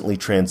just recently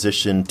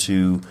transitioned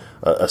to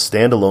a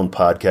standalone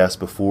podcast.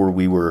 Before,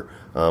 we were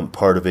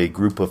part of a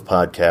group of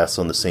podcasts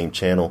on the same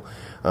channel.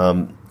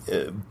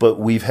 But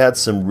we've had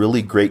some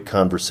really great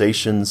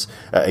conversations.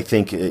 I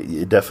think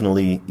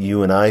definitely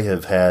you and I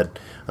have had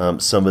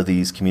some of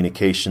these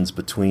communications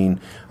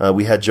between.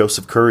 We had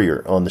Joseph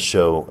Currier on the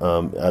show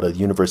out of the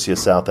University of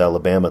South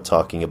Alabama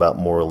talking about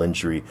moral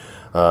injury.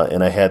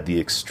 And I had the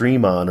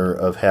extreme honor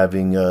of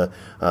having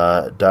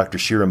Dr.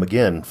 Shira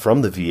McGinn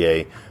from the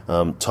VA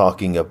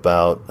talking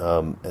about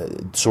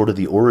sort of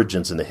the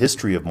origins and the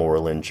history of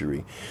moral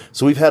injury.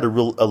 So we've had a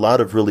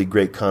lot of really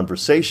great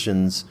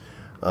conversations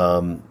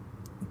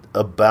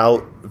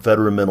about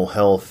veteran mental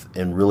health,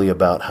 and really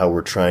about how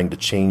we're trying to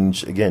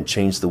change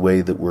the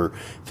way that we're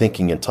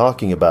thinking and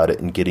talking about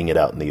it and getting it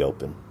out in the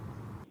open.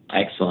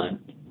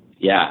 Excellent.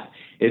 Yeah.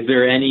 Is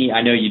there any,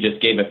 I know you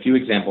just gave a few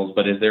examples,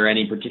 but is there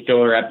any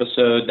particular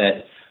episode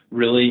that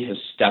really has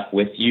stuck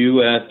with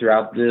you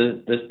throughout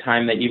this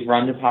time that you've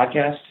run the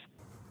podcast?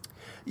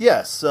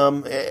 Yes,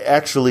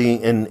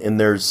 actually, and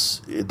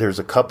there's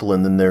a couple,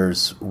 and then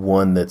there's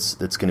one that's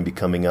going to be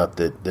coming up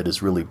that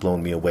has really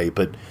blown me away.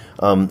 But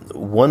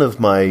one of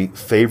my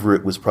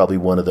favorite was probably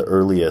one of the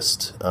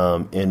earliest,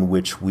 in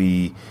which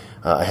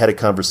I had a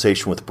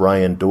conversation with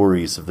Brian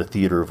Dories of the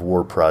Theater of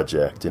War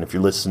Project. And if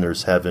your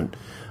listeners haven't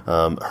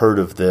heard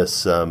of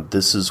this,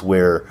 this is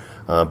where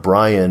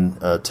Brian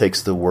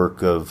takes the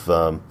work of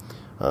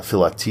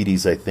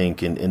Philoctetes, I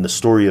think, in the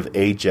story of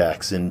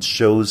Ajax, and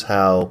shows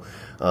how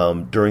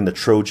during the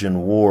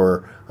Trojan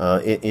War,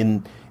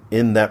 in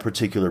that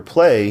particular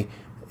play,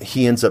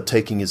 he ends up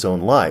taking his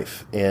own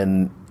life,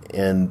 and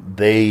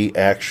they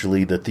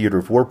actually, the Theater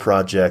of War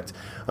Project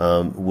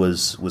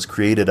was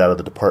created out of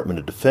the Department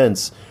of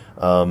Defense,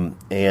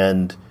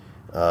 and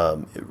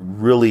it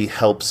really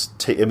helps.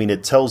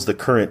 It tells the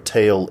current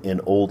tale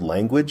in old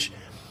language.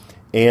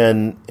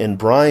 And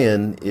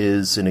Brian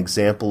is an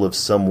example of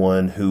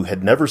someone who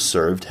had never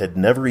served, had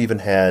never even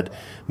had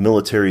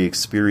military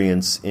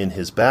experience in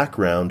his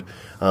background,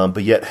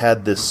 but yet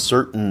had this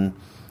certain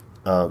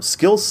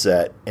skill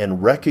set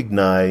and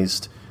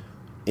recognized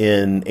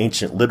in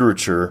ancient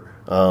literature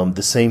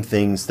the same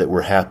things that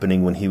were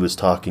happening when he was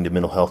talking to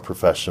mental health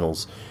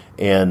professionals.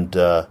 And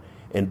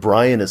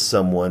Brian is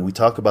someone, we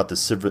talk about the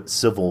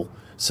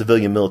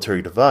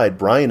civilian-military divide,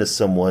 Brian is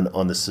someone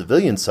on the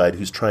civilian side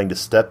who's trying to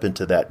step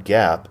into that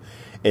gap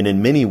and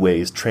in many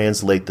ways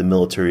translate the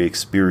military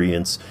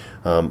experience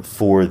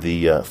for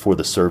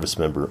the service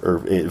member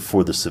or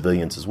for the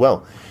civilians as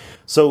well.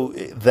 So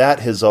that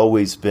has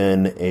always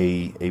been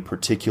a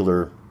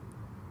particularly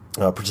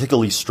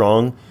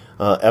strong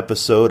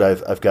episode.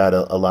 I've got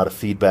a lot of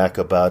feedback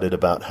about it,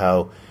 about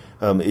how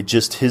it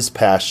just his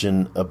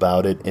passion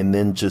about it, and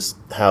then just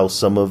how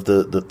some of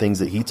the things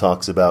that he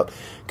talks about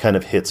kind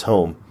of hits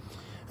home.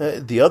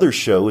 The other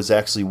show is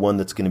actually one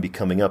that's going to be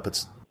coming up.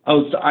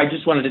 So I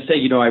just wanted to say,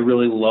 I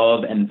really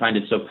love and find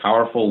it so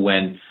powerful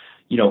when,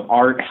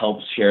 art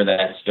helps share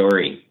that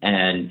story.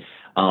 And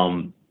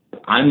I'm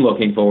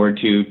looking forward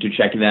to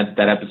checking that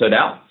episode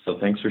out. So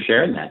thanks for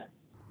sharing that.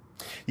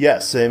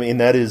 Yes, I mean,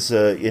 that is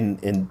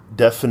in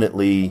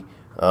definitely,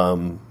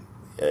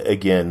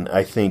 again,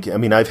 I think,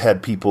 I've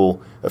had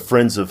people,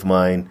 friends of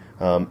mine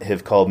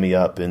have called me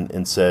up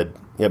and said,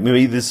 yeah,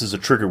 maybe this is a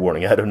trigger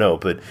warning, I don't know,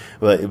 but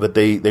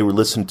they were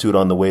listening to it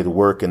on the way to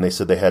work, and they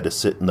said they had to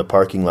sit in the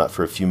parking lot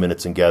for a few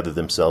minutes and gather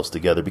themselves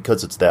together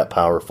because it's that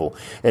powerful.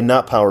 And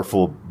not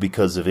powerful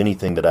because of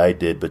anything that I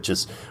did, but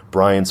just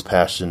Brian's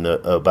passion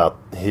about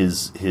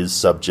his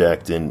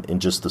subject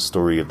and just the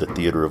story of the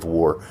theater of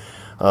war.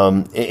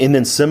 And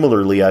then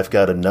similarly, I've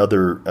got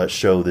another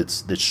show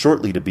that's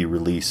shortly to be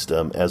released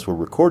as we're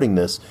recording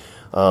this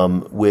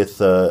with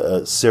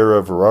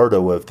Sarah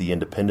Verardo of the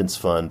Independence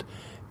Fund.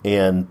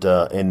 And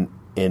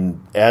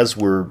as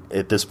we're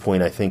at this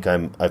point, I think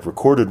I've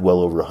recorded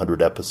well over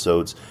 100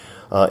 episodes,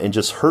 and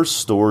just her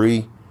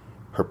story,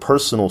 her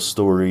personal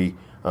story.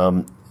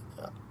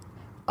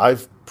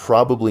 I've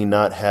probably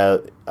not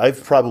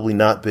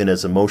been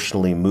as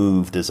emotionally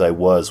moved as I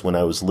was when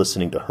I was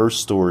listening to her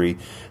story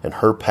and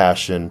her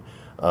passion.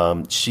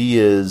 She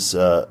is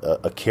a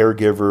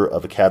caregiver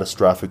of a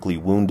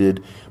catastrophically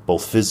wounded,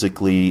 both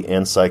physically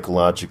and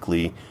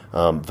psychologically,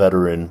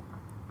 veteran,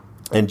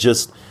 and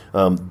just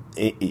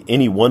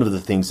any one of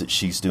the things that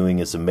she's doing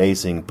is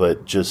amazing,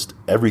 but just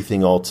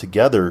everything all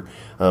together,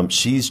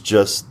 she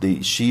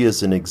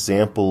is an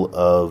example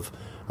of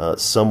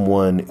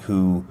someone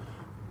who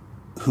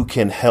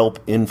can help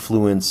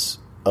influence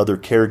other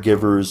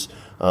caregivers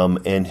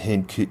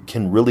and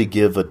can really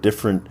give a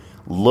different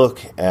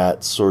look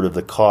at sort of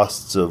the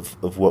costs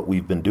of what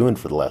we've been doing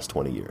for the last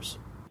 20 years.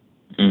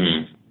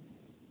 Mm-hmm.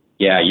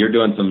 Yeah, you're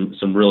doing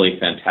some really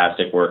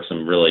fantastic work,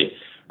 some really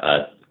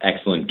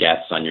excellent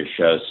guests on your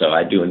show. So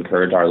I do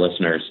encourage our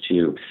listeners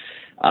to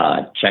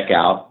check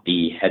out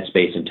the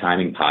Headspace and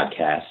Timing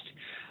podcast.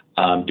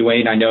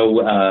 Dwayne, I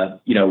know,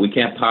 we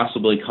can't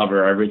possibly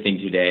cover everything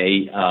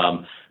today,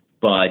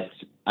 but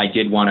I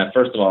did want to,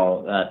 first of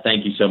all,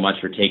 thank you so much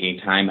for taking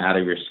time out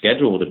of your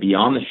schedule to be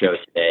on the show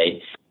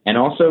today, and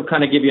also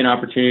kind of give you an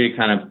opportunity to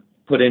kind of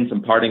put in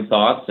some parting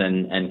thoughts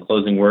and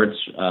closing words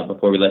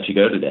before we let you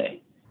go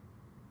today.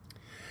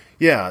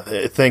 Yeah,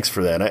 thanks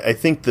for that. I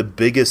think the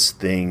biggest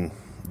thing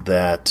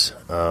that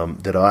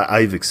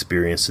I've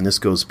experienced, and this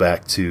goes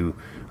back to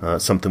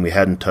something we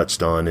hadn't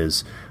touched on,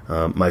 is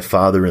my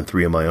father and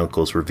three of my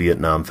uncles were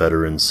Vietnam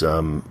veterans.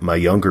 My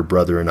younger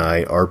brother and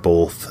I are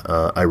both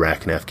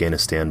Iraq and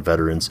Afghanistan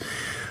veterans,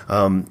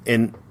 and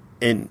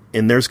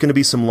there's going to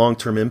be some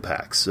long-term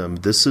impacts.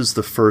 This is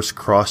the first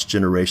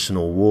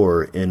cross-generational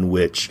war in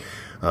which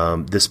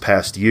this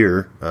past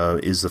year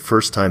is the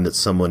first time that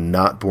someone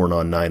not born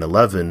on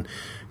 9/11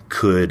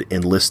 could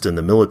enlist in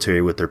the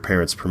military with their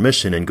parents'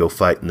 permission and go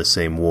fight in the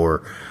same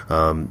war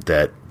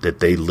that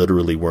they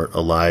literally weren't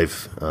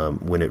alive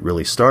when it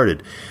really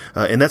started.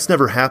 And that's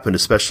never happened,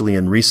 especially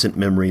in recent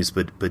memories,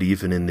 but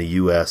even in the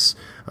U.S.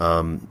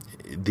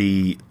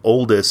 The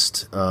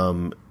oldest,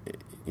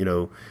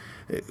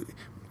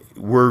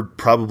 we're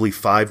probably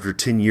 5 or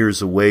 10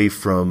 years away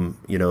from,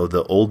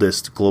 the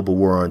oldest global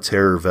war on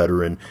terror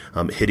veteran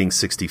hitting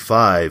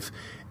 65.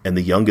 And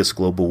the youngest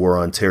global war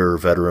on terror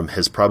veteran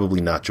has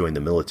probably not joined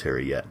the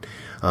military yet.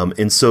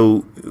 And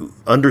so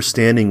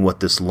understanding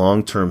what this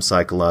long-term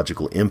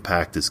psychological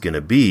impact is going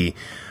to be,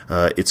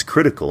 it's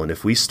critical. And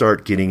if we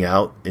start getting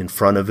out in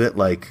front of it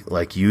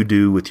like you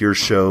do with your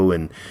show,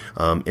 and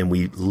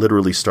we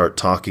literally start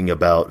talking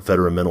about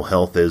veteran mental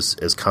health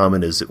as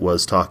common as it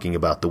was talking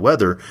about the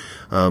weather,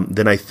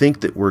 then I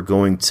think that we're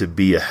going to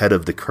be ahead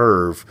of the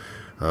curve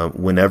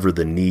whenever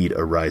the need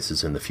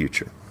arises in the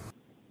future.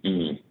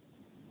 Mm-hmm.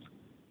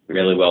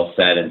 Really well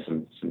said, and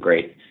some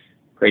great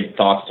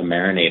thoughts to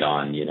marinate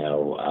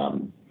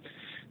on,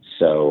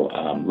 So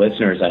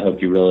listeners, I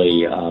hope you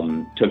really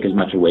took as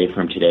much away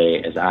from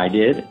today as I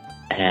did.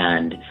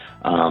 And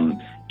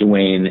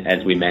Dwayne,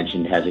 as we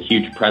mentioned, has a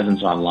huge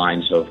presence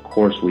online. So, of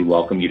course, we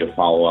welcome you to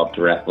follow up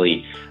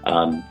directly.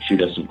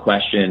 Shoot us some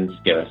questions,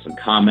 give us some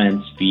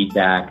comments,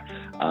 feedback.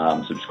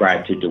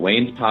 Subscribe to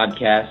Dwayne's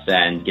podcast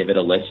and give it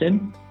a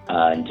listen.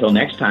 Until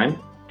next time.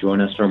 Join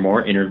us for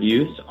more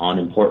interviews on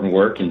important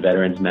work in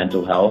veterans'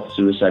 mental health,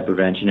 suicide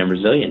prevention, and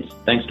resilience.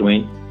 Thanks,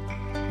 Dwayne.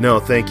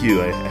 No, thank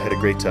you. I had a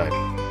great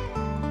time.